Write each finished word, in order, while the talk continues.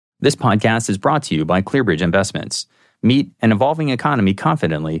This podcast is brought to you by ClearBridge Investments. Meet an evolving economy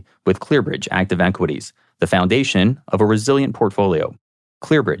confidently with ClearBridge Active Equities, the foundation of a resilient portfolio.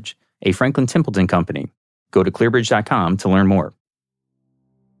 ClearBridge, a Franklin Templeton company. Go to clearbridge.com to learn more.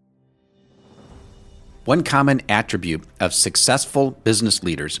 One common attribute of successful business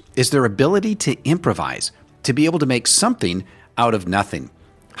leaders is their ability to improvise, to be able to make something out of nothing.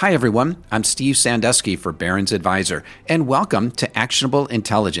 Hi, everyone. I'm Steve Sandusky for Barron's Advisor, and welcome to Actionable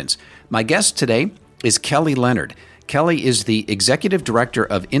Intelligence. My guest today is Kelly Leonard. Kelly is the Executive Director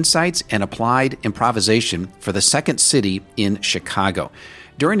of Insights and Applied Improvisation for the Second City in Chicago.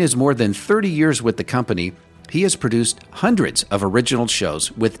 During his more than 30 years with the company, he has produced hundreds of original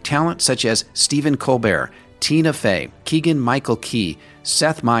shows with talent such as Stephen Colbert, Tina Fey, Keegan-Michael Key,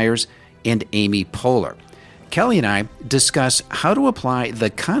 Seth Meyers, and Amy Poehler. Kelly and I discuss how to apply the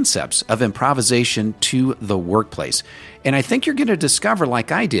concepts of improvisation to the workplace. And I think you're going to discover,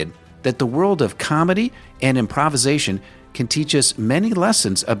 like I did, that the world of comedy and improvisation can teach us many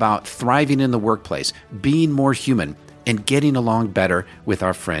lessons about thriving in the workplace, being more human, and getting along better with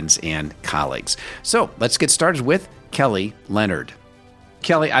our friends and colleagues. So let's get started with Kelly Leonard.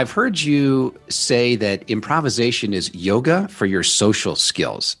 Kelly, I've heard you say that improvisation is yoga for your social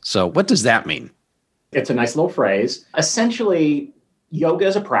skills. So what does that mean? It's a nice little phrase. Essentially, yoga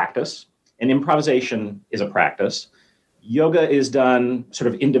is a practice and improvisation is a practice. Yoga is done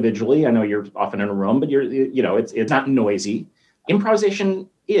sort of individually. I know you're often in a room, but it's not noisy. Improvisation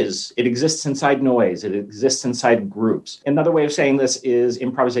it exists inside noise. It exists inside groups. Another way of saying this is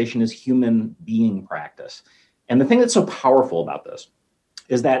improvisation is human being practice. And the thing that's so powerful about this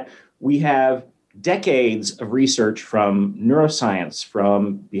is that we have decades of research from neuroscience,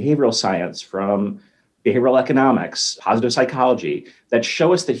 from behavioral science, from behavioral economics, positive psychology, that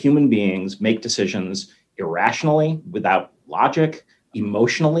show us that human beings make decisions irrationally, without logic,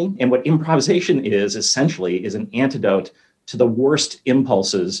 emotionally. And what improvisation is essentially is an antidote to the worst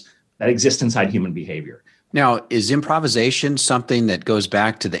impulses that exist inside human behavior. Now, is improvisation something that goes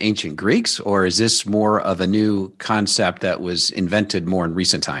back to the ancient Greeks, or is this more of a new concept that was invented more in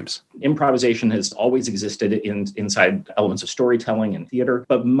recent times? Improvisation has always existed inside elements of storytelling and theater,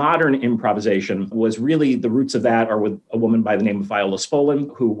 but modern improvisation was really, the roots of that are with a woman by the name of Viola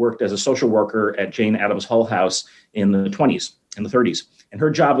Spolin, who worked as a social worker at Jane Addams Hull House in the 20s and the 30s. And her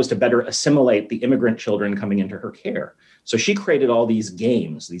job was to better assimilate the immigrant children coming into her care. So she created all these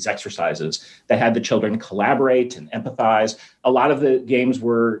games, these exercises that had the children collaborate and empathize. A lot of the games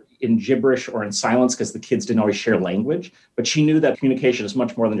were in gibberish or in silence because the kids didn't always share language, but she knew that communication is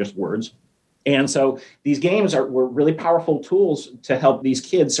much more than just words. And so these games were really powerful tools to help these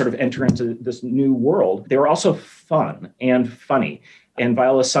kids sort of enter into this new world. They were also fun and funny. And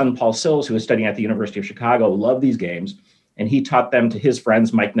Viola's son, Paul Sills, who was studying at the University of Chicago, loved these games. And he taught them to his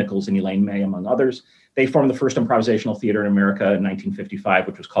friends, Mike Nichols and Elaine May, among others. They formed the first improvisational theater in America in 1955,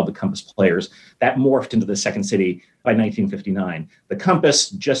 which was called the Compass Players. That morphed into the Second City by 1959. The Compass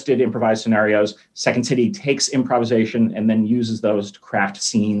just did improvised scenarios. Second City takes improvisation and then uses those to craft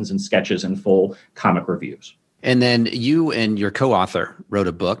scenes and sketches and full comic reviews. And then you and your co-author wrote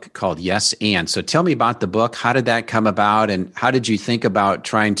a book called Yes and. So tell me about the book. How did that come about? And how did you think about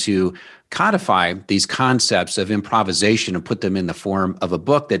trying to codify these concepts of improvisation and put them in the form of a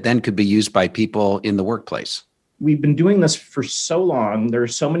book that then could be used by people in the workplace? We've been doing this for so long. There are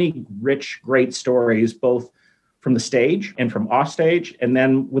so many rich, great stories, both from the stage and from off stage, and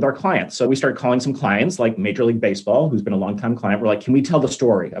then with our clients. So we started calling some clients like Major League Baseball, who's been a longtime client. We're like, can we tell the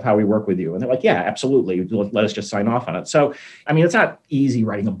story of how we work with you? And they're like, yeah, absolutely. Let us just sign off on it. So, I mean, it's not easy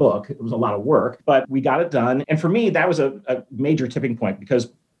writing a book. It was a lot of work, but we got it done. And for me, that was a major tipping point because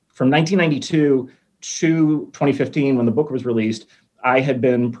from 1992 to 2015, when the book was released, I had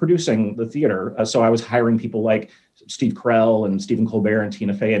been producing the theater. So I was hiring people like Steve Carell and Stephen Colbert and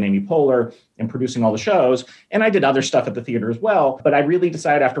Tina Fey and Amy Poehler and producing all the shows. And I did other stuff at the theater as well. But I really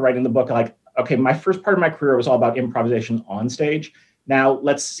decided after writing the book, like, okay, my first part of my career was all about improvisation on stage. Now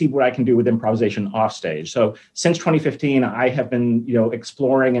let's see what I can do with improvisation off stage. So since 2015, I have been,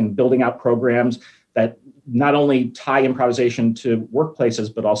 exploring and building out programs that not only tie improvisation to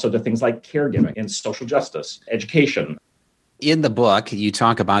workplaces, but also to things like caregiving and social justice, education. In the book, you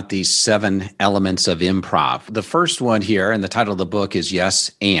talk about these 7 elements of improv. The first one here, and the title of the book is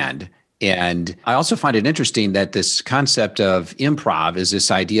Yes and. And I also find it interesting that this concept of improv is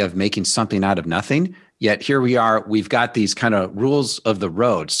this idea of making something out of nothing. Yet here we are, we've got these kind of rules of the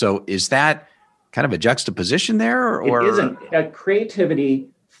road. So is that kind of a juxtaposition there? Or? It isn't. Creativity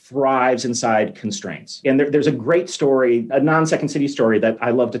thrives inside constraints. And there's a great story, a non-Second City story that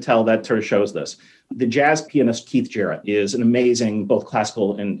I love to tell that sort of shows this. The jazz pianist Keith Jarrett is an amazing both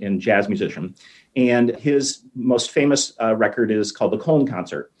classical and jazz musician. And his most famous record is called the Köln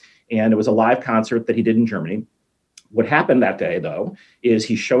Concert. And it was a live concert that he did in Germany. What happened that day, though, is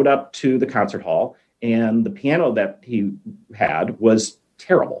he showed up to the concert hall and the piano that he had was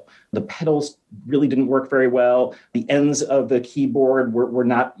terrible. The pedals really didn't work very well. The ends of the keyboard were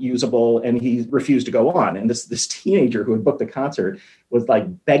not usable, and he refused to go on. And this teenager who had booked the concert was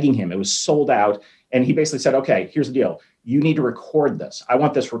like begging him. It was sold out. And he basically said, okay, here's the deal. You need to record this. I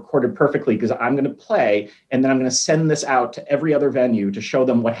want this recorded perfectly because I'm going to play, and then I'm going to send this out to every other venue to show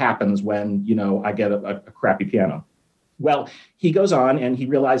them what happens when, I get a crappy piano. Well, he goes on and he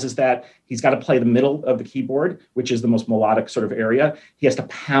realizes that he's got to play the middle of the keyboard, which is the most melodic sort of area. He has to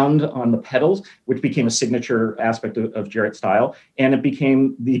pound on the pedals, which became a signature aspect of Jarrett's style. And it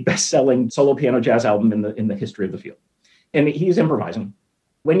became the best-selling solo piano jazz album in the history of the field. And he's improvising.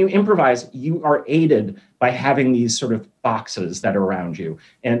 When you improvise, you are aided by having these sort of boxes that are around you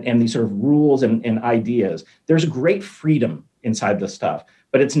and these sort of rules and ideas. There's great freedom inside this stuff,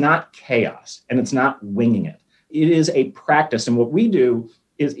 but it's not chaos and it's not winging it. It is a practice. And what we do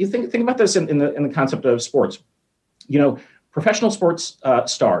is, you think about this in the concept of sports. Professional sports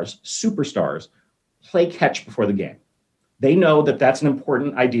stars, superstars, play catch before the game. They know that that's an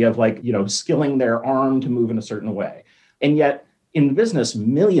important idea of skilling their arm to move in a certain way. And yet in business,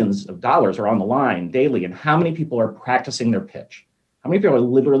 millions of dollars are on the line daily. And how many people are practicing their pitch? How many people are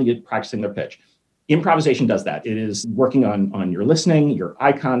literally practicing their pitch? Improvisation does that. It is working on your listening, your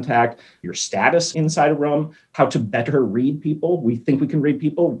eye contact, your status inside a room, how to better read people. We think we can read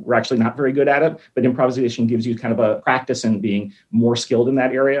people. We're actually not very good at it, but improvisation gives you kind of a practice in being more skilled in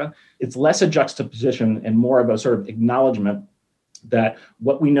that area. It's less a juxtaposition and more of a sort of acknowledgement that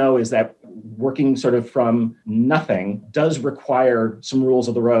what we know is that working sort of from nothing does require some rules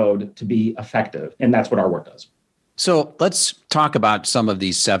of the road to be effective. And that's what our work does. So let's talk about some of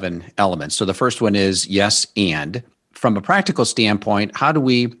these 7 elements. So the first one is yes, and. From a practical standpoint, how do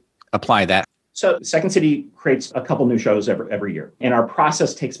we apply that? So Second City creates a couple new shows every year, and our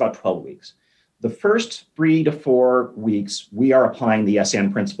process takes about 12 weeks. The first 3 to 4 weeks, we are applying the yes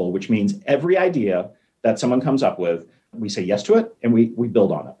and principle, which means every idea that someone comes up with, we say yes to it and we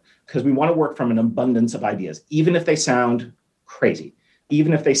build on it, because we want to work from an abundance of ideas, even if they sound crazy,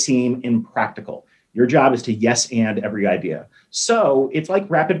 even if they seem impractical. Your job is to yes and every idea. So it's like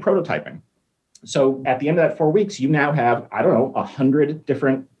rapid prototyping. So at the end of that 4 weeks, you now have, 100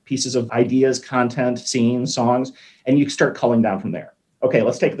 different pieces of ideas, content, scenes, songs, and you start culling down from there. Okay,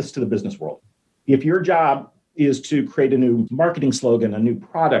 let's take this to the business world. If your job is to create a new marketing slogan, a new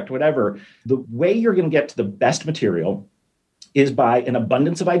product, whatever, the way you're going to get to the best material is by an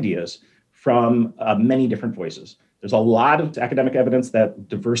abundance of ideas from many different voices. There's a lot of academic evidence that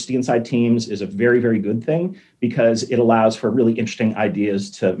diversity inside teams is a very, very good thing because it allows for really interesting ideas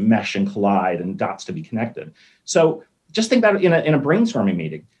to mesh and collide and dots to be connected. So just think about it in a brainstorming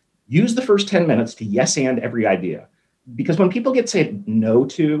meeting. Use the first 10 minutes to yes and every idea. Because when people get said no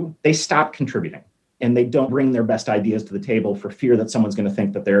to, they stop contributing and they don't bring their best ideas to the table for fear that someone's going to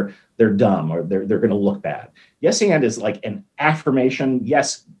think that they're dumb or they're going to look bad. Yes and is like an affirmation.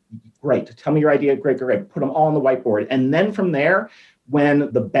 Yes, great. Tell me your idea. Great. Put them all on the whiteboard. And then from there,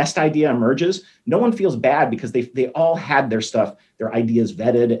 when the best idea emerges, no one feels bad because they all had their stuff, their ideas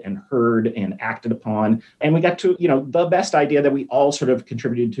vetted and heard and acted upon. And we got to, the best idea that we all sort of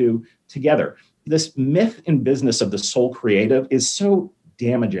contributed to together. This myth in business of the sole creative is so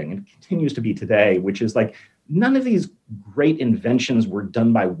damaging and continues to be today, which is like, none of these great inventions were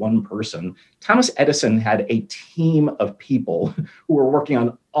done by one person. Thomas Edison had a team of people who were working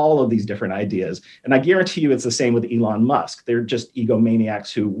on all of these different ideas. And I guarantee you it's the same with Elon Musk. They're just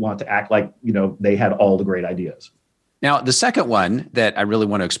egomaniacs who want to act like, they had all the great ideas. Now, the second one that I really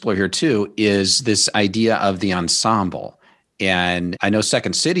want to explore here too is this idea of the ensemble. And I know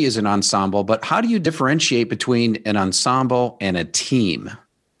Second City is an ensemble, but how do you differentiate between an ensemble and a team?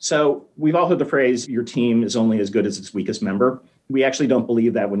 So we've all heard the phrase, your team is only as good as its weakest member. We actually don't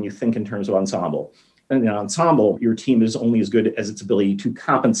believe that when you think in terms of ensemble. In an ensemble, your team is only as good as its ability to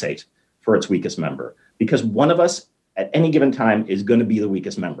compensate for its weakest member, because one of us at any given time is going to be the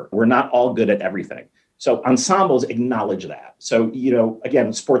weakest member. We're not all good at everything. So ensembles acknowledge that. So,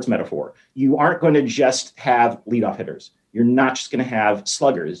 again, sports metaphor, you aren't going to just have leadoff hitters. You're not just going to have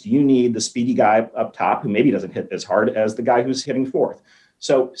sluggers. You need the speedy guy up top who maybe doesn't hit as hard as the guy who's hitting fourth.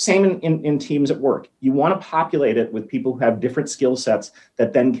 So same in teams at work. You want to populate it with people who have different skill sets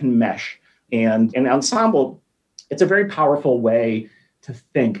that then can mesh. And an ensemble, it's a very powerful way to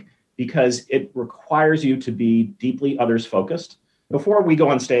think because it requires you to be deeply others focused. Before we go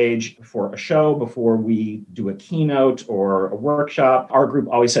on stage for a show, before we do a keynote or a workshop, our group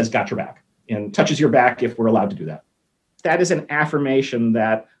always says, got your back, and touches your back if we're allowed to do that. That is an affirmation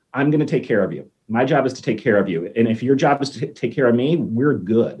that I'm going to take care of you. My job is to take care of you. And if your job is to take care of me, we're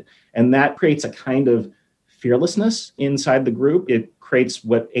good. And that creates a kind of fearlessness inside the group. It creates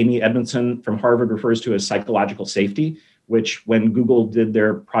what Amy Edmondson from Harvard refers to as psychological safety, which when Google did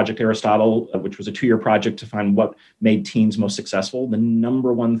their Project Aristotle, which was a 2-year project to find what made teams most successful, the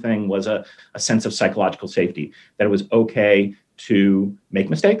number one thing was a sense of psychological safety, that it was okay to make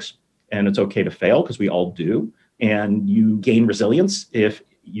mistakes and it's okay to fail because we all do. And you gain resilience if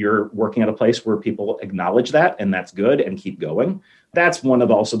you're working at a place where people acknowledge that, and that's good, and keep going. That's one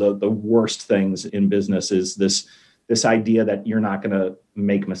of also the worst things in business is this idea that you're not going to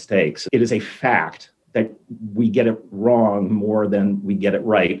make mistakes. It is a fact that we get it wrong more than we get it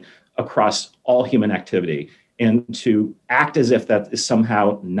right across all human activity. And to act as if that is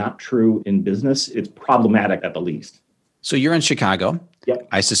somehow not true in business, it's problematic at the least. So you're in Chicago. Yep.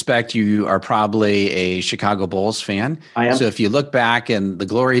 I suspect you are probably a Chicago Bulls fan. I am. So if you look back in the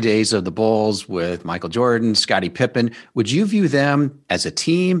glory days of the Bulls with Michael Jordan, Scottie Pippen, would you view them as a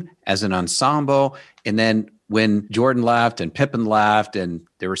team, as an ensemble? And then when Jordan left and Pippen left and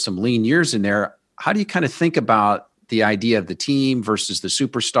there were some lean years in there, how do you kind of think about the idea of the team versus the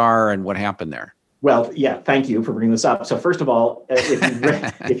superstar and what happened there? Well, yeah, thank you for bringing this up. So first of all,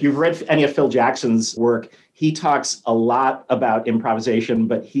 if you've read any of Phil Jackson's work, he talks a lot about improvisation,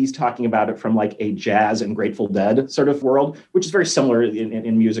 but he's talking about it from like a jazz and Grateful Dead sort of world, which is very similar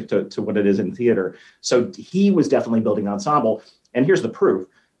in music to what it is in theater. So he was definitely building an ensemble. And here's the proof.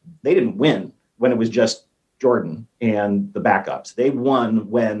 They didn't win when it was just Jordan and the backups. They won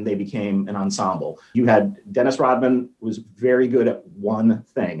when they became an ensemble. You had Dennis Rodman was very good at one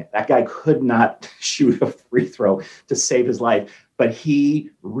thing. That guy could not shoot a free throw to save his life, but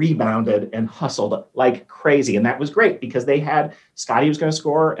he rebounded and hustled like crazy. And that was great because they had Scottie was going to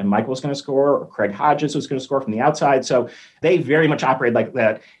score and Michael was going to score, or Craig Hodges was going to score from the outside. So they very much operate like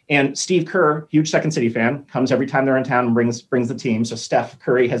that. And Steve Kerr, huge Second City fan, comes every time they're in town and brings the team. So Steph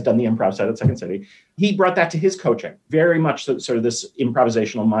Curry has done the improv set at Second City. He brought that to his coaching, very much sort of this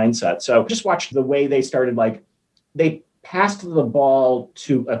improvisational mindset. So just watch the way they started, like they passed the ball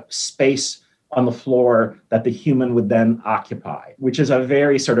to a space on the floor that the human would then occupy, which is a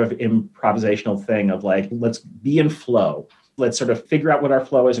very sort of improvisational thing of like, let's be in flow. Let's sort of figure out what our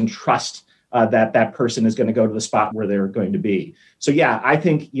flow is and trust that person is going to go to the spot where they're going to be. So yeah, I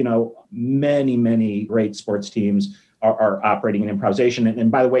think, many, many great sports teams are operating in improvisation. And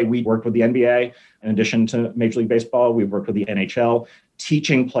by the way, we worked with the NBA in addition to Major League Baseball. We've worked with the NHL,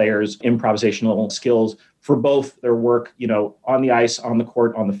 teaching players improvisational skills for both their work, on the ice, on the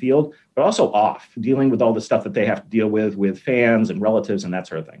court, on the field, but also off, dealing with all the stuff that they have to deal with fans and relatives and that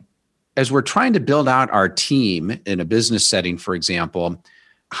sort of thing. As we're trying to build out our team in a business setting, for example,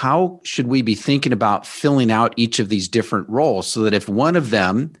 how should we be thinking about filling out each of these different roles so that if one of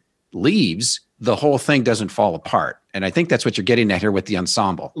them leaves, the whole thing doesn't fall apart? And I think that's what you're getting at here with the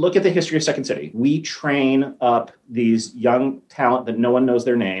ensemble. Look at the history of Second City. We train up these young talent that no one knows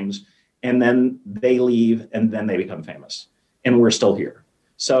their names, and then they leave, and then they become famous. And we're still here.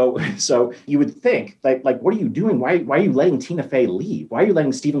 So you would think, like, what are you doing? Why are you letting Tina Fey leave? Why are you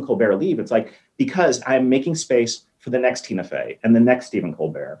letting Stephen Colbert leave? It's like, because I'm making space for the next Tina Fey and the next Stephen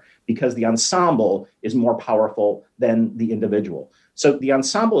Colbert, because the ensemble is more powerful than the individual. So the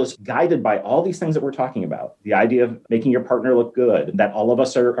ensemble is guided by all these things that we're talking about. The idea of making your partner look good, that all of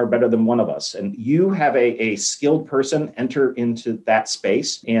us are better than one of us. And you have a skilled person enter into that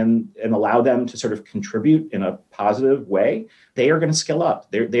space and allow them to sort of contribute in a positive way. They are going to skill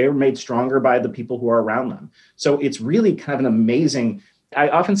up. They're made stronger by the people who are around them. So it's really kind of an amazing, I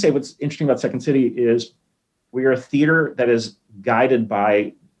often say what's interesting about Second City is we are a theater that is guided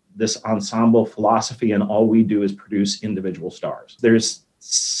by this ensemble philosophy, and all we do is produce individual stars. There's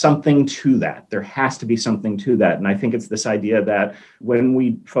something to that. There has to be something to that. And I think it's this idea that when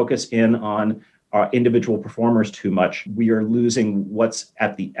we focus in on our individual performers too much, we are losing what's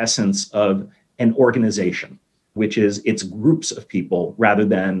at the essence of an organization, which is it's groups of people rather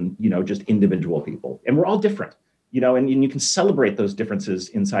than, just individual people. And we're all different, and you can celebrate those differences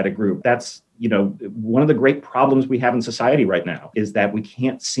inside a group. That's, one of the great problems we have in society right now is that we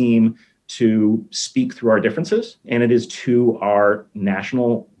can't seem to speak through our differences, and it is to our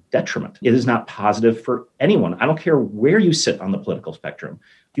national detriment. It is not positive for anyone. I don't care where you sit on the political spectrum.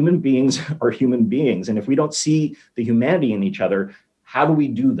 Human beings are human beings. And if we don't see the humanity in each other, how do we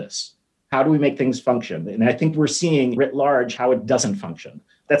do this? How do we make things function? And I think we're seeing writ large how it doesn't function.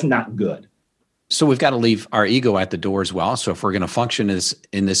 That's not good. So we've got to leave our ego at the door as well. So if we're going to function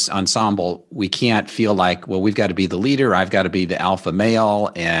in this ensemble, we can't feel like, well, we've got to be the leader. I've got to be the alpha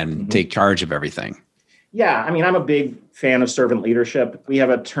male and take charge of everything. Yeah, I mean, I'm a big fan of servant leadership. We have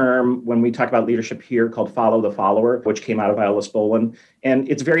a term when we talk about leadership here called follow the follower, which came out of Viola Spolin. And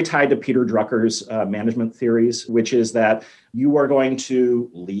it's very tied to Peter Drucker's management theories, which is that you are going to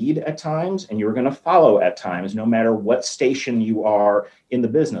lead at times and you're going to follow at times, no matter what station you are in the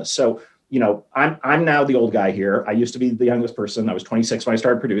business. So, I'm now the old guy here. I used to be the youngest person. I was 26 when I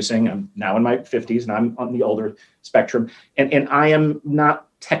started producing. I'm now in my 50s and I'm on the older spectrum. And I am not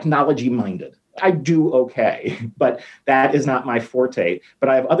technology minded. I do okay, but that is not my forte. But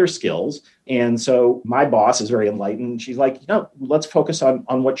I have other skills. And so my boss is very enlightened. She's like, let's focus on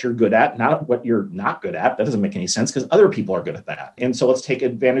what you're good at, not what you're not good at. That doesn't make any sense because other people are good at that. And so let's take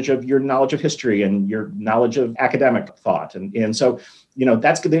advantage of your knowledge of history and your knowledge of academic thought. And so,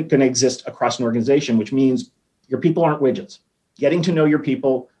 that's going to exist across an organization, which means your people aren't widgets. Getting to know your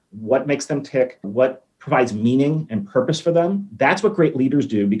people, what makes them tick, what provides meaning and purpose for them. That's what great leaders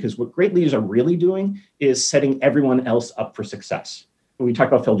do, because what great leaders are really doing is setting everyone else up for success. We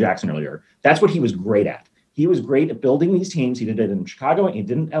talked about Phil Jackson earlier. That's what he was great at. He was great at building these teams. He did it in Chicago and he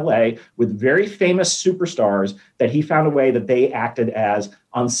did it in LA with very famous superstars that he found a way that they acted as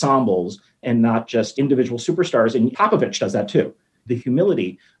ensembles and not just individual superstars. And Popovich does that too. The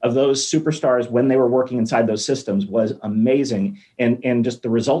humility of those superstars when they were working inside those systems was amazing. And just the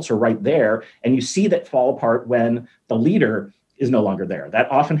results are right there. And you see that fall apart when the leader is no longer there.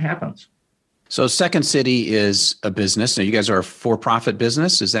 That often happens. So Second City is a business. Now you guys are a for-profit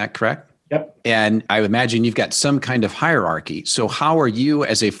business. Is that correct? Yep. And I imagine you've got some kind of hierarchy. So how are you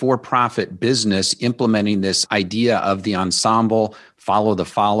as a for-profit business implementing this idea of the ensemble, follow the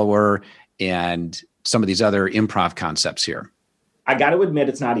follower, and some of these other improv concepts here? I got to admit,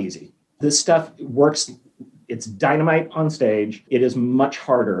 it's not easy. This stuff works. It's dynamite on stage. It is much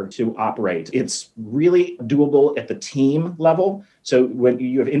harder to operate. It's really doable at the team level. So when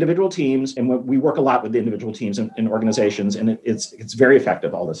you have individual teams, and we work a lot with the individual teams in organizations, and it's very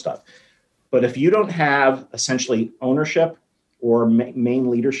effective, all this stuff. But if you don't have essentially ownership or main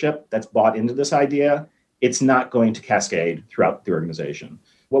leadership that's bought into this idea, it's not going to cascade throughout the organization.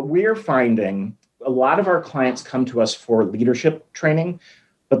 What we're finding, a lot of our clients come to us for leadership training,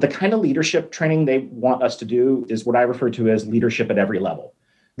 but the kind of leadership training they want us to do is what I refer to as leadership at every level.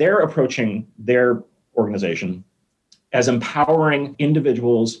 They're approaching their organization as empowering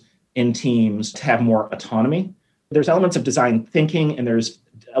individuals in teams to have more autonomy. There's elements of design thinking and there's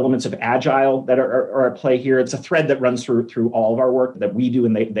elements of agile that are at play here. It's a thread that runs through all of our work that we do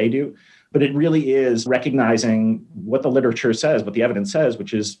and they do. But it really is recognizing what the literature says, what the evidence says,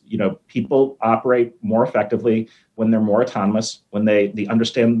 which is, people operate more effectively when they're more autonomous, when they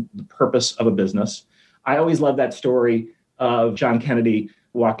understand the purpose of a business. I always love that story of John Kennedy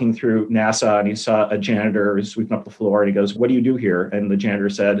walking through NASA and he saw a janitor sweeping up the floor and he goes, "What do you do here?" And the janitor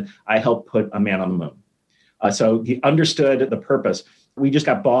said, "I helped put a man on the moon." So he understood the purpose. We just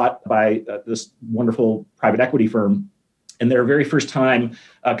got bought by this wonderful private equity firm. And their very first time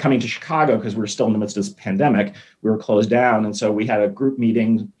coming to Chicago, because we were still in the midst of this pandemic, we were closed down. And so we had a group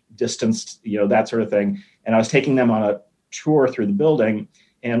meeting, distanced, that sort of thing. And I was taking them on a tour through the building.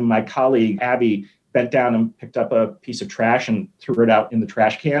 And my colleague, Abby, bent down and picked up a piece of trash and threw it out in the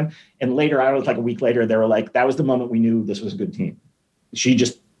trash can. And later, I was like a week later, they were like, that was the moment we knew this was a good team. She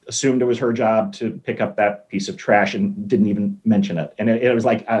just assumed it was her job to pick up that piece of trash and didn't even mention it. And it was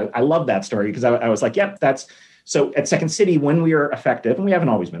like, I love that story because I was like, yep, that's... So at Second City, when we are effective, and we haven't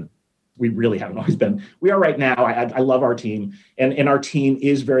always been, we really haven't always been, we are right now. I love our team. And our team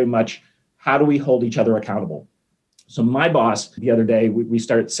is very much, how do we hold each other accountable? So my boss, the other day, we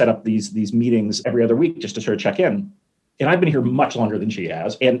set up these meetings every other week just to sort of check in. And I've been here much longer than she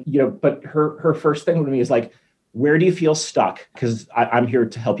has. And, but her first thing with me is like, where do you feel stuck? Because I'm here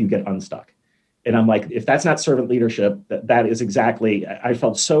to help you get unstuck. And I'm like, if that's not servant leadership, that is exactly, I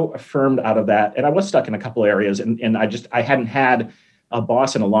felt so affirmed out of that. And I was stuck in a couple areas. And I hadn't had a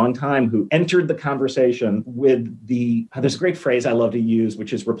boss in a long time who entered the conversation with there's a great phrase I love to use,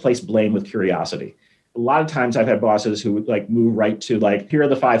 which is replace blame with curiosity. A lot of times I've had bosses who would move right to here are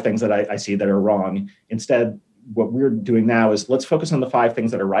the 5 things that I see that are wrong. Instead, what we're doing now is let's focus on the 5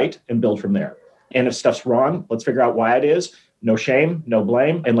 things that are right and build from there. And if stuff's wrong, let's figure out why it is. No shame, no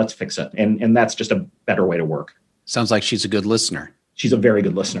blame, and let's fix it. And that's just a better way to work. Sounds like she's a good listener. She's a very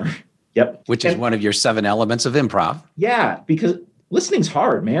good listener. Yep. Which is one of your 7 elements of improv. Yeah, because listening's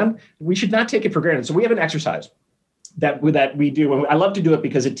hard, man. We should not take it for granted. So we have an exercise. that we do. And I love to do it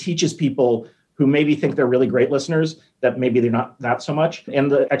because it teaches people who maybe think they're really great listeners that maybe they're not so much.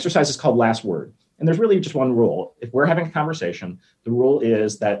 And the exercise is called Last Word. And there's really just one rule. If we're having a conversation, the rule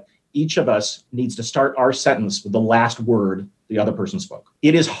is that each of us needs to start our sentence with the last word the other person spoke.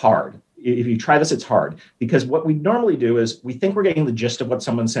 It is hard. If you try this, it's hard, because what we normally do is we think we're getting the gist of what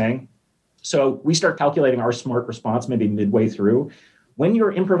someone's saying. So we start calculating our smart response maybe midway through. When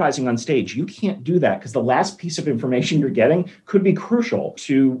you're improvising on stage, you can't do that because the last piece of information you're getting could be crucial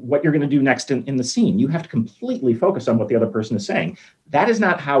to what you're going to do next in the scene. You have to completely focus on what the other person is saying. That is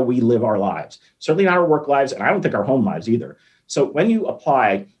not how we live our lives, certainly not our work lives, and I don't think our home lives either. So when you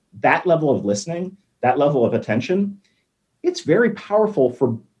apply that level of listening, that level of attention, it's very powerful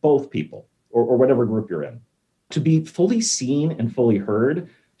for both people or whatever group you're in. To be fully seen and fully heard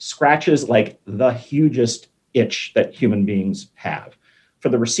scratches like the hugest itch that human beings have. For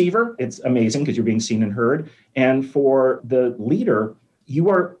the receiver, it's amazing because you're being seen and heard. And for the leader, you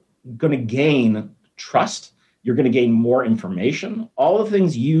are going to gain trust. You're going to gain more information, all the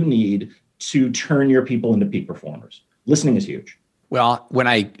things you need to turn your people into peak performers. Listening is huge. Well, when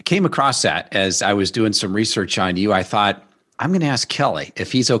I came across that as I was doing some research on you, I thought, I'm going to ask Kelly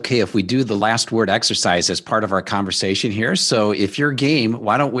if he's okay if we do the last word exercise as part of our conversation here. So if you're game,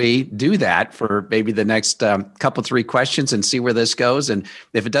 why don't we do that for maybe the next couple, 3 questions and see where this goes? And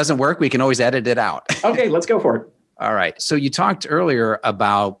if it doesn't work, we can always edit it out. Okay, let's go for it. All right. So you talked earlier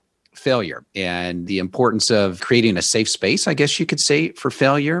about failure and the importance of creating a safe space, I guess you could say, for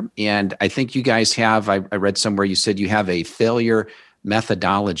failure. And I think you guys have, I read somewhere you said you have a failure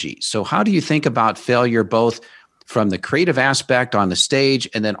methodology. So how do you think about failure, both from the creative aspect on the stage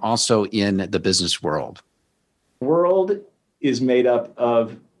and then also in the business world? World is made up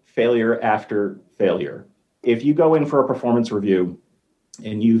of failure after failure. If you go in for a performance review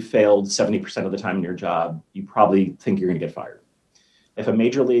and you failed 70% of the time in your job, you probably think you're going to get fired. If a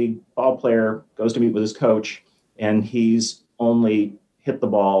major league ball player goes to meet with his coach and he's only hit the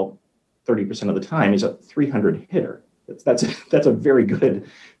ball 30% of the time, he's a 300 hitter. That's a very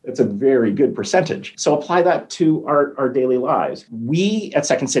good percentage. So apply that to our daily lives. We at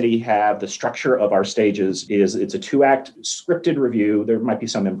Second City have the structure of our stages it's a 2-act scripted review. There might be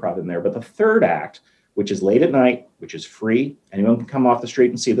some improv in there, but the 3rd act, which is late at night, which is free, anyone can come off the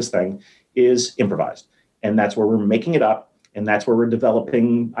street and see this thing, is improvised. And that's where we're making it up. And that's where we're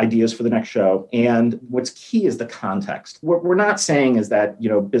developing ideas for the next show. And what's key is the context. What we're not saying is that,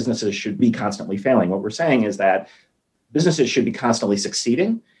 businesses should be constantly failing. What we're saying is that businesses should be constantly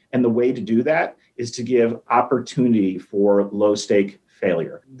succeeding. And the way to do that is to give opportunity for low-stake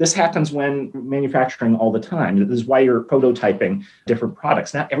failure. This happens when manufacturing all the time. This is why you're prototyping different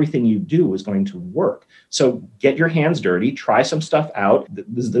products. Not everything you do is going to work. So get your hands dirty, try some stuff out.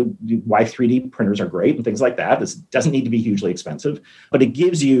 This is why 3D printers are great and things like that. This doesn't need to be hugely expensive, but it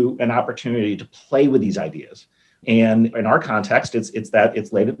gives you an opportunity to play with these ideas. And in our context, it's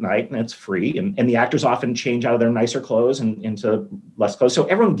late at night and it's free. And the actors often change out of their nicer clothes and into less clothes. So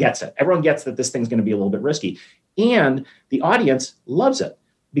everyone gets it. Everyone gets that this thing's going to be a little bit risky. And the audience loves it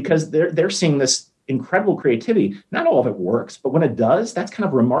because they're seeing this incredible creativity. Not all of it works, but when it does, that's kind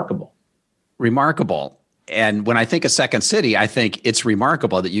of remarkable. Remarkable. And when I think of Second City, I think it's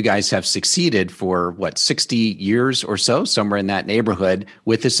remarkable that you guys have succeeded for 60 years or so, somewhere in that neighborhood,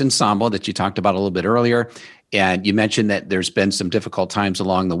 with this ensemble that you talked about a little bit earlier. And you mentioned that there's been some difficult times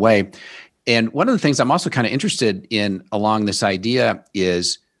along the way. And one of the things I'm also kind of interested in along this idea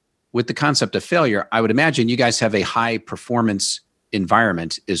is with the concept of failure, I would imagine you guys have a high performance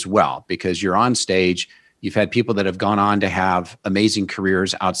environment as well, because you're on stage. You've had people that have gone on to have amazing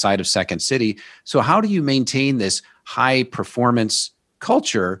careers outside of Second City. So how do you maintain this high performance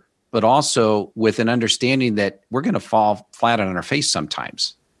culture, but also with an understanding that we're going to fall flat on our face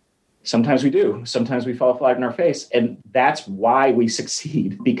sometimes? Sometimes we do. Sometimes we fall flat in our face. And that's why we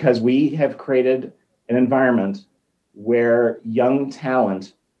succeed, because we have created an environment where young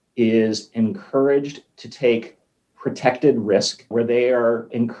talent is encouraged to take protected risk, where they are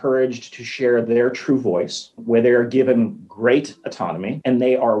encouraged to share their true voice, where they are given great autonomy, and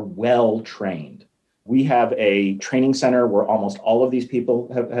they are well trained. We have a training center where almost all of these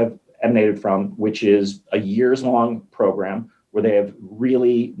people have emanated from, which is a years-long program where they have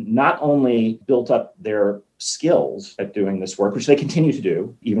really not only built up their skills at doing this work, which they continue to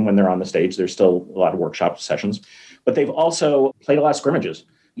do, even when they're on the stage, there's still a lot of workshop sessions, but they've also played a lot of scrimmages.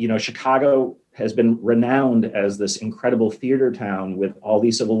 Chicago has been renowned as this incredible theater town with all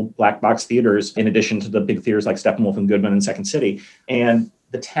these little black box theaters, in addition to the big theaters like Steppenwolf and Goodman and Second City. And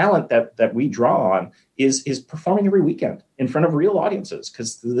the talent that we draw on is performing every weekend in front of real audiences,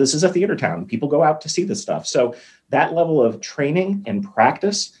 because this is a theater town. People go out to see this stuff. So that level of training and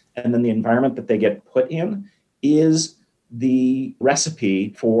practice, and then the environment that they get put in, is the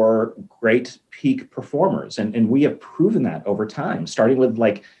recipe for great peak performers. And we have proven that over time, starting with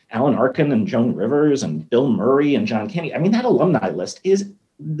like Alan Arkin and Joan Rivers and Bill Murray and John Candy. I mean, that alumni list is,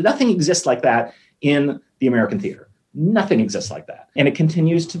 nothing exists like that in the American theater. Nothing exists like that. And it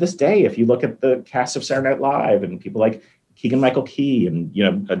continues to this day. If you look at the cast of Saturday Night Live and people like Keegan-Michael Key and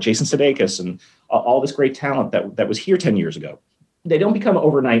Jason Sudeikis and all this great talent that was here 10 years ago, they don't become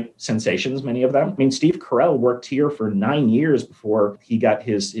overnight sensations, many of them. I mean, Steve Carell worked here for 9 years before he got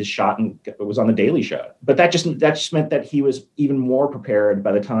his shot and was on The Daily Show. But that just meant that he was even more prepared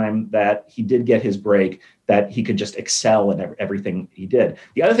by the time that he did get his break, that he could just excel in everything he did.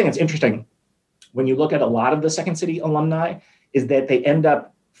 The other thing that's interesting, when you look at a lot of the Second City alumni, is that they end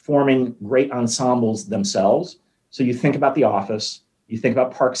up forming great ensembles themselves. So you think about The Office, you think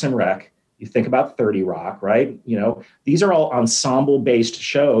about Parks and Rec, you think about 30 Rock, right? These are all ensemble-based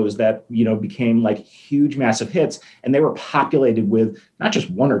shows that, became like huge, massive hits. And they were populated with not just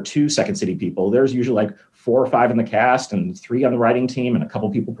one or two Second City people. There's usually like 4 or 5 in the cast and 3 on the writing team and a couple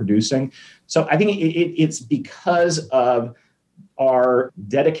people producing. So I think it's because of our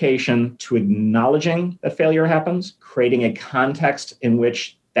dedication to acknowledging that failure happens, creating a context in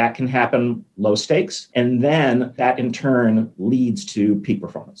which that can happen low stakes, and then that in turn leads to peak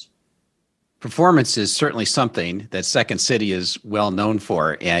performance. Performance is certainly something that Second City is well known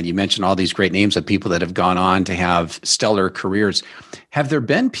for. And you mentioned all these great names of people that have gone on to have stellar careers. Have there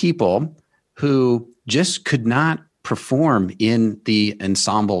been people who just could not perform in the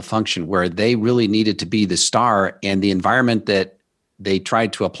ensemble function, where they really needed to be the star, and the environment that they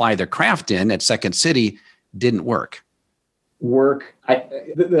tried to apply their craft in at Second City didn't work?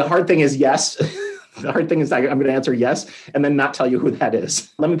 The hard thing is yes. The hard thing is I'm going to answer yes and then not tell you who that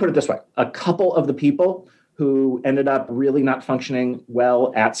is. Let me put it this way. A couple of the people who ended up really not functioning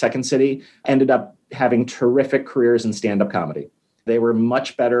well at Second City ended up having terrific careers in stand-up comedy. They were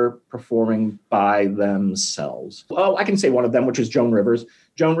much better performing by themselves. Oh, I can say one of them, which is Joan Rivers.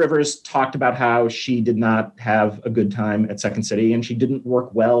 Joan Rivers talked about how she did not have a good time at Second City, and she didn't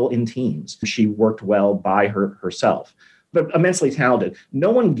work well in teams. She worked well by herself, but immensely talented. No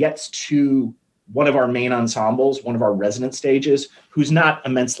one gets to one of our main ensembles, one of our resident stages, who's not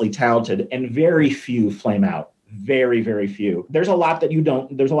immensely talented, and very few flame out. Very, very few. There's a lot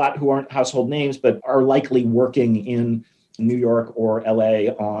there's a lot who aren't household names, but are likely working in New York or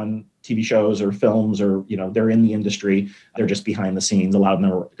LA on TV shows or films, or, they're in the industry. They're just behind the scenes. A lot of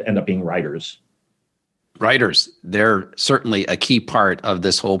them end up being writers. Writers, they're certainly a key part of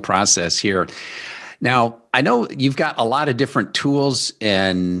this whole process here. Now, I know you've got a lot of different tools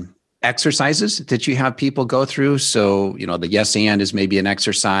and exercises that you have people go through. So, the yes and is maybe an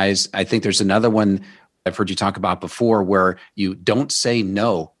exercise. I think there's another one I've heard you talk about before where you don't say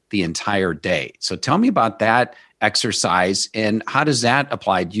no the entire day. So tell me about that exercise and how does that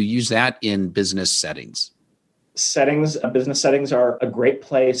apply? Do you use that in business settings? Business settings are a great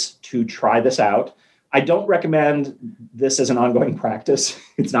place to try this out. I don't recommend this as an ongoing practice.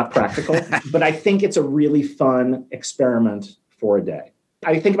 It's not practical, but I think it's a really fun experiment for a day.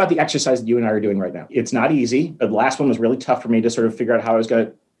 I think about the exercise that you and I are doing right now. It's not easy. The last one was really tough for me to sort of figure out how I was going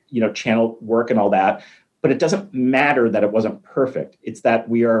to, channel work and all that. But it doesn't matter that it wasn't perfect. It's that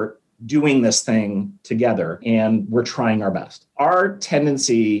we are doing this thing together and we're trying our best. Our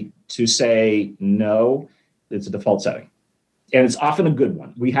tendency to say no, it's a default setting. And it's often a good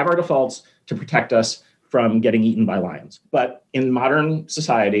one. We have our defaults to protect us from getting eaten by lions. But in modern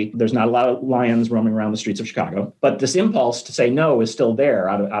society, there's not a lot of lions roaming around the streets of Chicago. But this impulse to say no is still there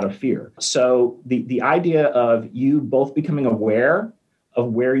out of fear. So the idea of you both becoming aware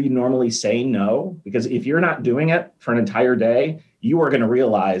of where you normally say no, because if you're not doing it for an entire day, you are going to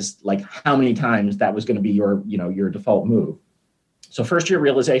realize like how many times that was going to be your default move. So first, your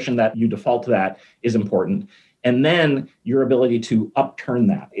realization that you default to that is important. And then your ability to upturn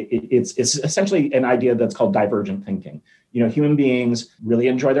that. It's essentially an idea that's called divergent thinking. Human beings really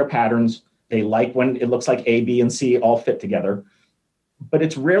enjoy their patterns. They like when it looks like A, B, and C all fit together. But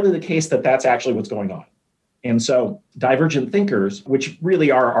it's rarely the case that that's actually what's going on. And so divergent thinkers, which really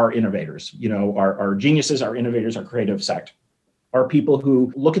are our innovators, our geniuses, our innovators, our creative sect, are people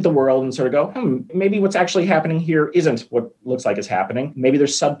who look at the world and sort of go, maybe what's actually happening here isn't what looks like is happening. Maybe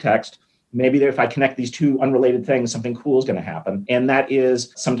there's subtext. Maybe if I connect these two unrelated things, something cool is going to happen. And that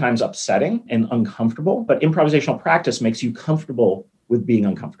is sometimes upsetting and uncomfortable. But improvisational practice makes you comfortable with being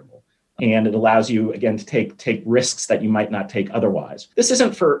uncomfortable. And it allows you, again, to take risks that you might not take otherwise. This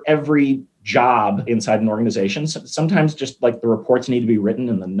isn't for every job inside an organization. Sometimes just like the reports need to be written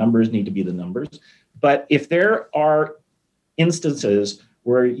and the numbers need to be the numbers. But if there are instances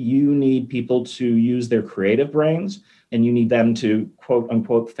where you need people to use their creative brains and you need them to, quote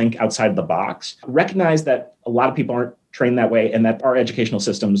unquote, think outside the box, recognize that a lot of people aren't trained that way and that our educational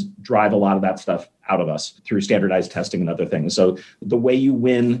systems drive a lot of that stuff out of us through standardized testing and other things. So the way you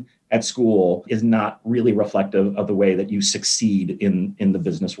win at school is not really reflective of the way that you succeed in the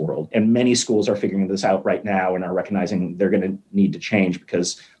business world. And many schools are figuring this out right now and are recognizing they're going to need to change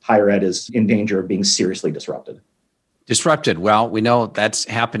because higher ed is in danger of being seriously disrupted. Disrupted. Well, we know that's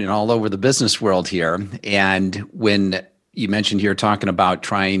happening all over the business world here. And when you mentioned here talking about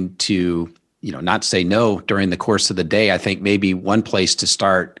trying to, not say no during the course of the day, I think maybe one place to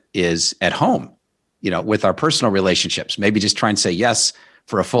start is at home, with our personal relationships. Maybe just try and say yes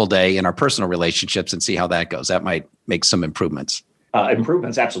for a full day in our personal relationships and see how that goes. That might make some improvements.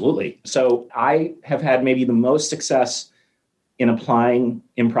 Improvements, absolutely. So I have had maybe the most success in applying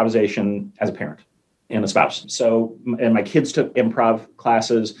improvisation as a parent and a spouse. So, and my kids took improv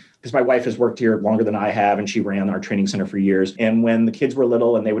classes because my wife has worked here longer than I have, and she ran our training center for years. And when the kids were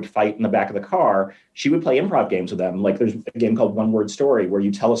little and they would fight in the back of the car, she would play improv games with them. Like there's a game called One Word Story where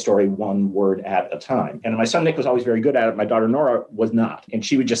you tell a story one word at a time. And my son Nick was always very good at it. My daughter Nora was not. And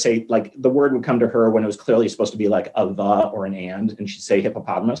she would just say, like, the word would come to her when it was clearly supposed to be like a the or an and she'd say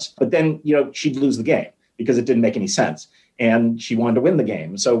hippopotamus. But then, she'd lose the game because it didn't make any sense. And she wanted to win the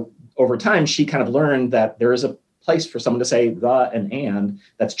game. So over time, she kind of learned that there is a place for someone to say the and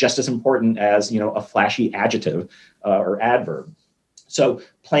that's just as important as, a flashy adjective or adverb. So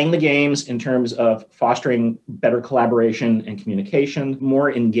playing the games in terms of fostering better collaboration and communication,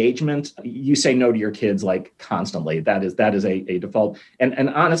 more engagement. You say no to your kids like constantly. That is a default. And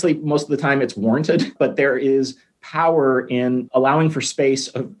honestly, most of the time it's warranted, but there is power in allowing for space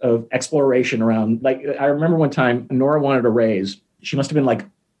of exploration around, like, I remember one time Nora wanted a raise. She must have been like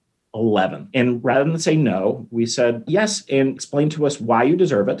 11. And rather than say no, we said yes and explain to us why you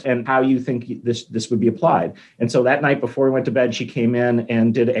deserve it and how you think this would be applied. And so that night before we went to bed, she came in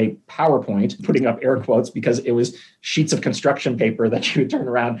and did a PowerPoint, putting up air quotes because it was sheets of construction paper that she would turn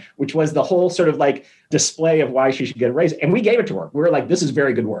around, which was the whole sort of like display of why she should get a raise. And we gave it to her. We were like, this is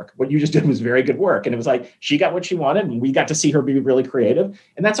very good work. What you just did was very good work. And it was like, she got what she wanted and we got to see her be really creative.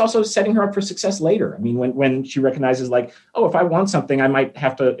 And that's also setting her up for success later. I mean, when she recognizes like, oh, if I want something, I might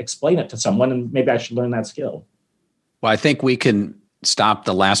have to explain it to someone and maybe I should learn that skill. Well, I think we can stop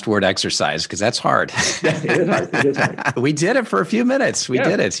the last word exercise because that's hard. Yeah, it is hard. It is hard. We did it for a few minutes. We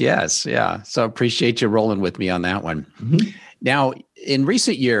did it. Yes. Yeah. So appreciate you rolling with me on that one. Mm-hmm. Now, in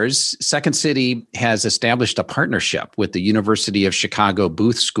recent years, Second City has established a partnership with the University of Chicago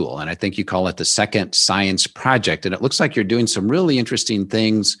Booth School, and I think you call it the Second Science Project. And it looks like you're doing some really interesting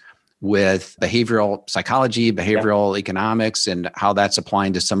things with behavioral psychology, behavioral economics, and how that's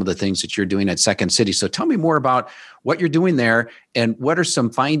applying to some of the things that you're doing at Second City. So tell me more about what you're doing there and what are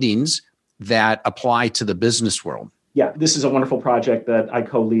some findings that apply to the business world. Yeah, this is a wonderful project that I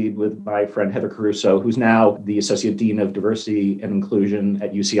co-lead with my friend Heather Caruso, who's now the Associate Dean of Diversity and Inclusion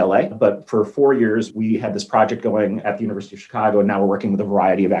at UCLA. But for 4 years, we had this project going at the University of Chicago, and now we're working with a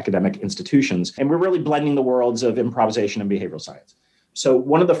variety of academic institutions. And we're really blending the worlds of improvisation and behavioral science. So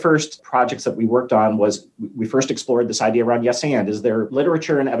one of the first projects that we worked on was we first explored this idea around yes and. Is there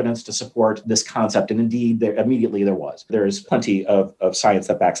literature and evidence to support this concept? And indeed, there was. There is plenty of science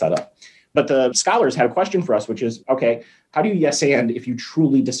that backs that up. But the scholars had a question for us, which is, okay, how do you yes and if you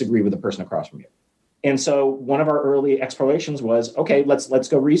truly disagree with the person across from you? And so one of our early explorations was, okay, let's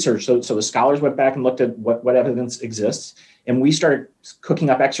go research. So the scholars went back and looked at what evidence exists. And we started cooking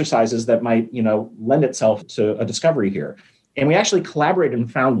up exercises that might, lend itself to a discovery here. And we actually collaborated and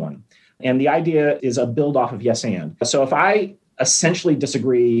found one. And the idea is a build off of yes and. So if I essentially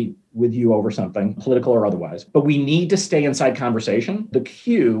disagree with you over something, political or otherwise, but we need to stay inside conversation, the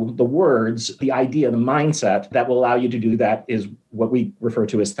cue, the words, the idea, the mindset that will allow you to do that is what we refer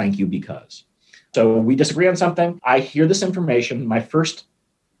to as thank you because. So we disagree on something. I hear this information. My first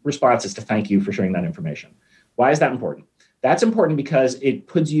response is to thank you for sharing that information. Why is that important? That's important because it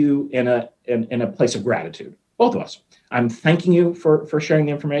puts you in a place of gratitude, both of us. I'm thanking you for sharing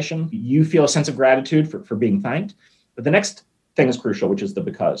the information. You feel a sense of gratitude for being thanked. But the next thing is crucial, which is the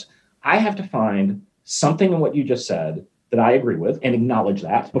because. I have to find something in what you just said that I agree with and acknowledge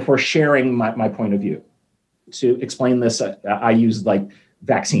that before sharing my point of view. To explain this, I use like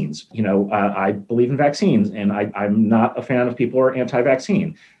vaccines. I believe in vaccines and I'm not a fan of people who are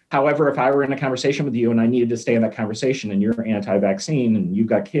anti-vaccine. However, if I were in a conversation with you and I needed to stay in that conversation and you're anti-vaccine and you've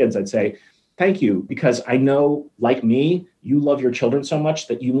got kids, I'd say, thank you, because I know, like me, you love your children so much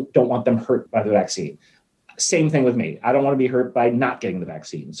that you don't want them hurt by the vaccine. Same thing with me. I don't want to be hurt by not getting the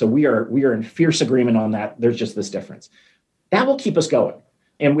vaccine. So we are in fierce agreement on that. There's just this difference. That will keep us going.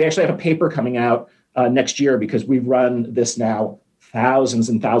 And we actually have a paper coming out next year because we've run this now thousands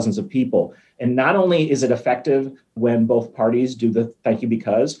and thousands of people. And not only is it effective when both parties do the thank you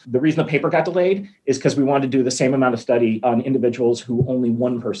because, the reason the paper got delayed is because we wanted to do the same amount of study on individuals who only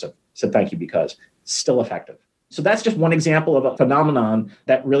one person said thank you because. Still effective. So that's just one example of a phenomenon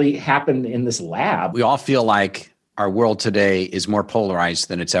that really happened in this lab. We all feel like our world today is more polarized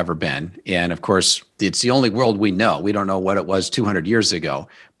than it's ever been. And of course, it's the only world we know. We don't know what it was 200 years ago,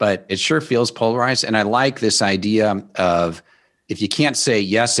 but it sure feels polarized. And I like this idea of, if you can't say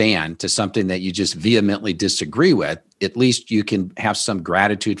yes and to something that you just vehemently disagree with, at least you can have some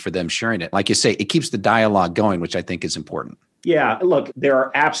gratitude for them sharing it. Like you say, it keeps the dialogue going, which I think is important. Yeah, look, there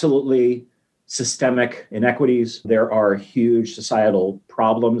are absolutely systemic inequities. There are huge societal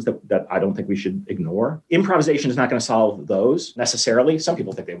problems that I don't think we should ignore. Improvisation is not going to solve those necessarily. Some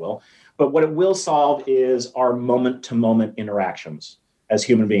people think they will. But what it will solve is our moment-to-moment interactions as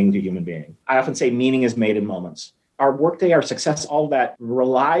human being to human being. I often say meaning is made in moments. Our workday, our success, all that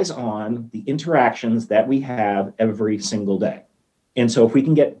relies on the interactions that we have every single day. And so if we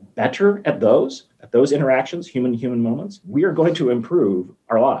can get better at those interactions, human moments, we are going to improve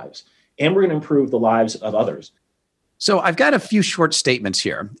our lives. And we're going to improve the lives of others. So I've got a few short statements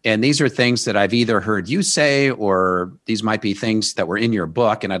here, and these are things that I've either heard you say, or these might be things that were in your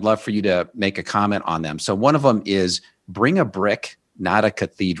book, and I'd love for you to make a comment on them. So one of them is, bring a brick, not a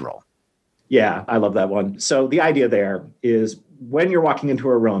cathedral. Yeah, I love that one. So the idea there is, when you're walking into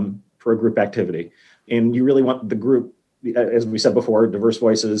a room for a group activity, and you really want the group, as we said before, diverse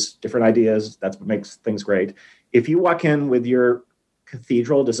voices, different ideas, that's what makes things great. If you walk in with your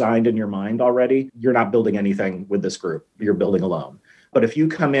cathedral designed in your mind already, you're not building anything with this group. You're building alone. But if you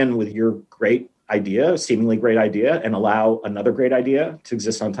come in with your great idea, seemingly great idea, and allow another great idea to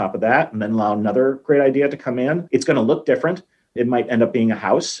exist on top of that, and then allow another great idea to come in, it's going to look different. It might end up being a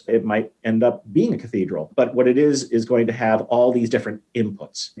house. It might end up being a cathedral. But what it is going to have all these different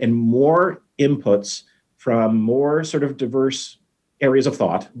inputs, and more inputs from more sort of diverse areas of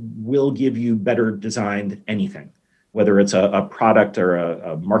thought will give you better designed anything, whether it's a product or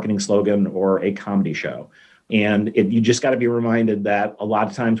a marketing slogan or a comedy show. And you just got to be reminded that a lot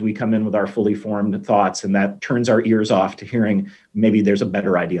of times we come in with our fully formed thoughts, and that turns our ears off to hearing maybe there's a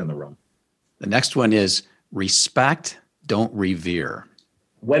better idea in the room. The next one is respect, don't revere.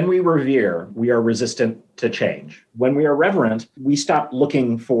 When we revere, we are resistant to change. When we are reverent, we stop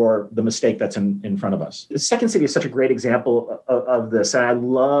looking for the mistake that's in front of us. The Second City is such a great example of this. And I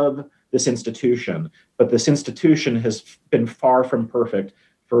love this institution, but this institution has been far from perfect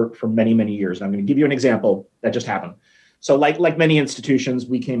for many, many years. And I'm going to give you an example that just happened. So like many institutions,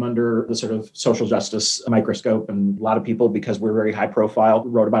 we came under the sort of social justice microscope, and a lot of people, because we're very high profile,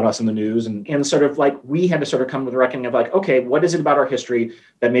 wrote about us in the news, and sort of like we had to sort of come to the reckoning of like, okay, what is it about our history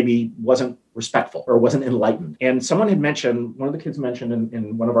that maybe wasn't respectful or wasn't enlightened? And someone had mentioned, one of the kids mentioned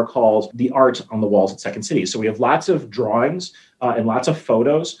in one of our calls, the art on the walls at Second City. So we have lots of drawings and lots of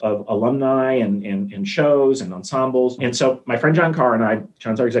photos of alumni and shows and ensembles. And so my friend John Carr and I,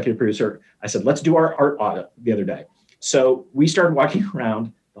 John's our executive producer, I said, let's do our art audit the other day. So we started walking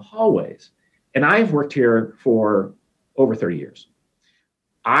around the hallways, and I've worked here for over 30 years.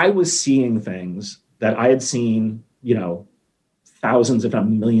 I was seeing things that I had seen, thousands, if not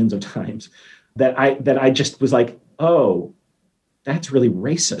millions of times, that I just was like, oh, that's really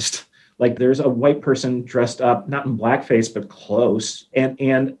racist. Like, there's a white person dressed up, not in blackface, but close.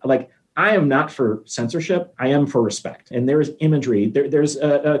 And like, I am not for censorship. I am for respect. And there's imagery. There's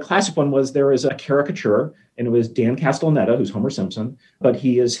a classic one was there was a caricature, and it was Dan Castellaneta, who's Homer Simpson, but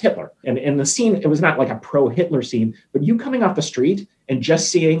he is Hitler. And in the scene, it was not like a pro-Hitler scene, but you coming off the street and just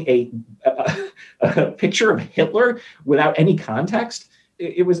seeing a picture of Hitler without any context,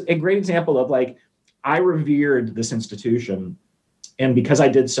 it was a great example of like, I revered this institution. And because I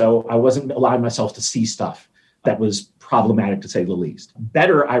did so, I wasn't allowing myself to see stuff that was problematic, to say the least.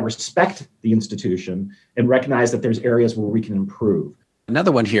 Better, I respect the institution and recognize that there's areas where we can improve.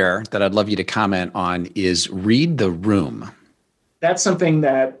 Another one here that I'd love you to comment on is read the room. That's something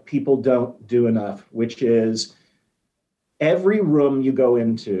that people don't do enough, which is every room you go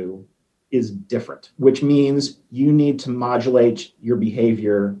into is different, which means you need to modulate your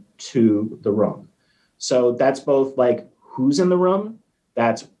behavior to the room. So that's both like who's in the room,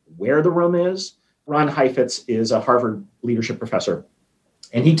 that's where the room is. Ron Heifetz is a Harvard leadership professor,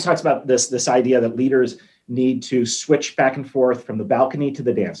 And he talks about this idea that leaders need to switch back and forth from the balcony to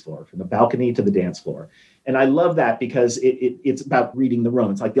the dance floor, from the balcony to the dance floor. And I love that because it's about reading the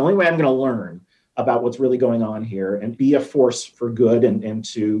room. It's like the only way I'm going to learn about what's really going on here and be a force for good and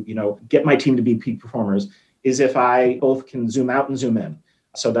to, get my team to be peak performers is if I both can zoom out and zoom in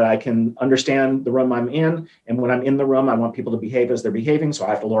so that I can understand the room I'm in. And when I'm in the room, I want people to behave as they're behaving. So I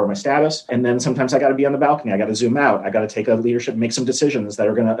have to lower my status. And then sometimes I got to be on the balcony. I got to zoom out. I got to take a leadership, make some decisions that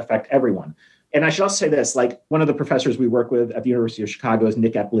are going to affect everyone. And I should also say this, like one of the professors we work with at the University of Chicago is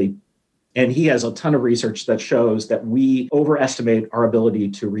Nick Epley. And he has a ton of research that shows that we overestimate our ability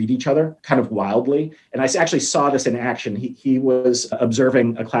to read each other kind of wildly. And I actually saw this in action. He was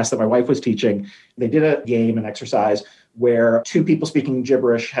observing a class that my wife was teaching. They did a game, an exercise, where two people speaking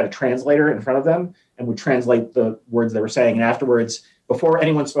gibberish had a translator in front of them and would translate the words they were saying. And afterwards, before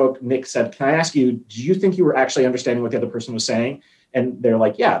anyone spoke, Nick said, "Can I ask you, do you think you were actually understanding what the other person was saying?" And they're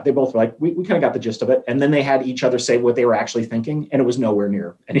like, yeah, they both were like, we kind of got the gist of it. And then they had each other say what they were actually thinking, and it was nowhere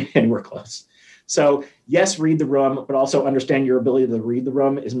near anywhere close. So yes, read the room, but also understand your ability to read the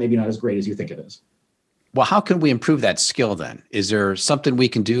room is maybe not as great as you think it is. Well, how can we improve that skill then? Is there something we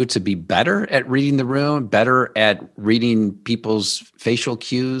can do to be better at reading the room, better at reading people's facial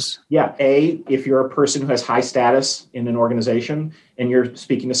cues? Yeah. If you're a person who has high status in an organization and you're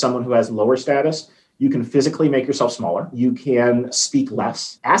speaking to someone who has lower status, you can physically make yourself smaller. You can speak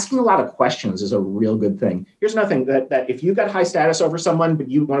less. Asking a lot of questions is a real good thing. Here's another thing that if you've got high status over someone, but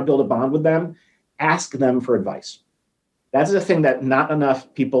you want to build a bond with them, ask them for advice. That's the thing that not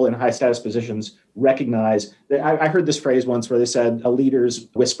enough people in high status positions recognize. I heard this phrase once where they said, a leader's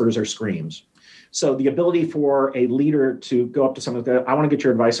whispers or screams. So the ability for a leader to go up to someone and go, I want to get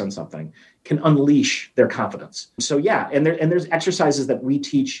your advice on something, can unleash their confidence. So yeah, and there's exercises that we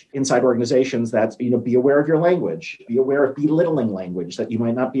teach inside organizations that, be aware of your language, be aware of belittling language that you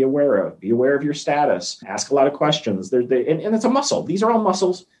might not be aware of, be aware of your status, ask a lot of questions. And it's a muscle. These are all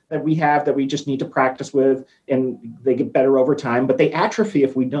muscles that we have that we just need to practice with, and they get better over time, but they atrophy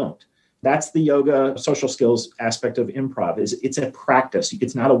if we don't. That's the yoga social skills aspect of improv. It's a practice.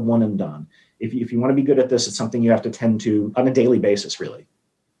 It's not a one and done. If you want to be good at this, it's something you have to tend to on a daily basis, really.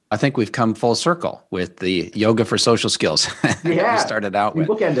 I think we've come full circle with the yoga for social skills that we started out with.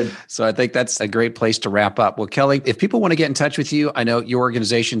 Bookended. So I think that's a great place to wrap up. Well, Kelly, if people want to get in touch with you, I know your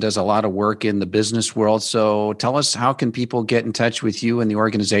organization does a lot of work in the business world. So tell us, how can people get in touch with you and the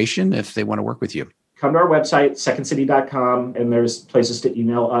organization if they want to work with you? Come to our website, secondcity.com, and there's places to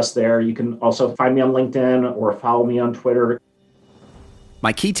email us there. You can also find me on LinkedIn or follow me on Twitter.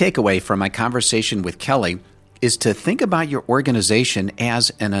 My key takeaway from my conversation with Kelly is to think about your organization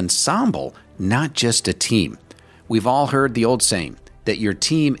as an ensemble, not just a team. We've all heard the old saying that your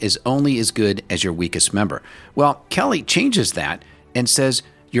team is only as good as your weakest member. Well, Kelly changes that and says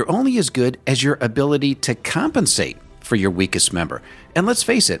you're only as good as your ability to compensate for your weakest member. And let's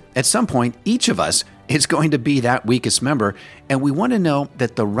face it, at some point, each of us is going to be that weakest member, and we want to know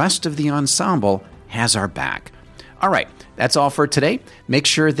that the rest of the ensemble has our back. All right, that's all for today. Make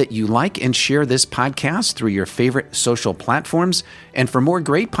sure that you like and share this podcast through your favorite social platforms. And for more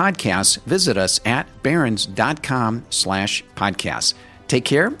great podcasts, visit us at barons.com/podcasts. Take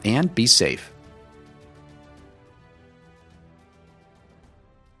care and be safe.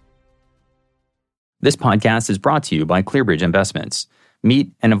 This podcast is brought to you by ClearBridge Investments.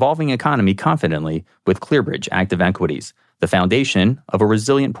 Meet an evolving economy confidently with ClearBridge Active Equities, the foundation of a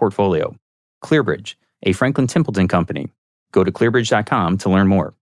resilient portfolio. ClearBridge, a Franklin Templeton company. Go to clearbridge.com to learn more.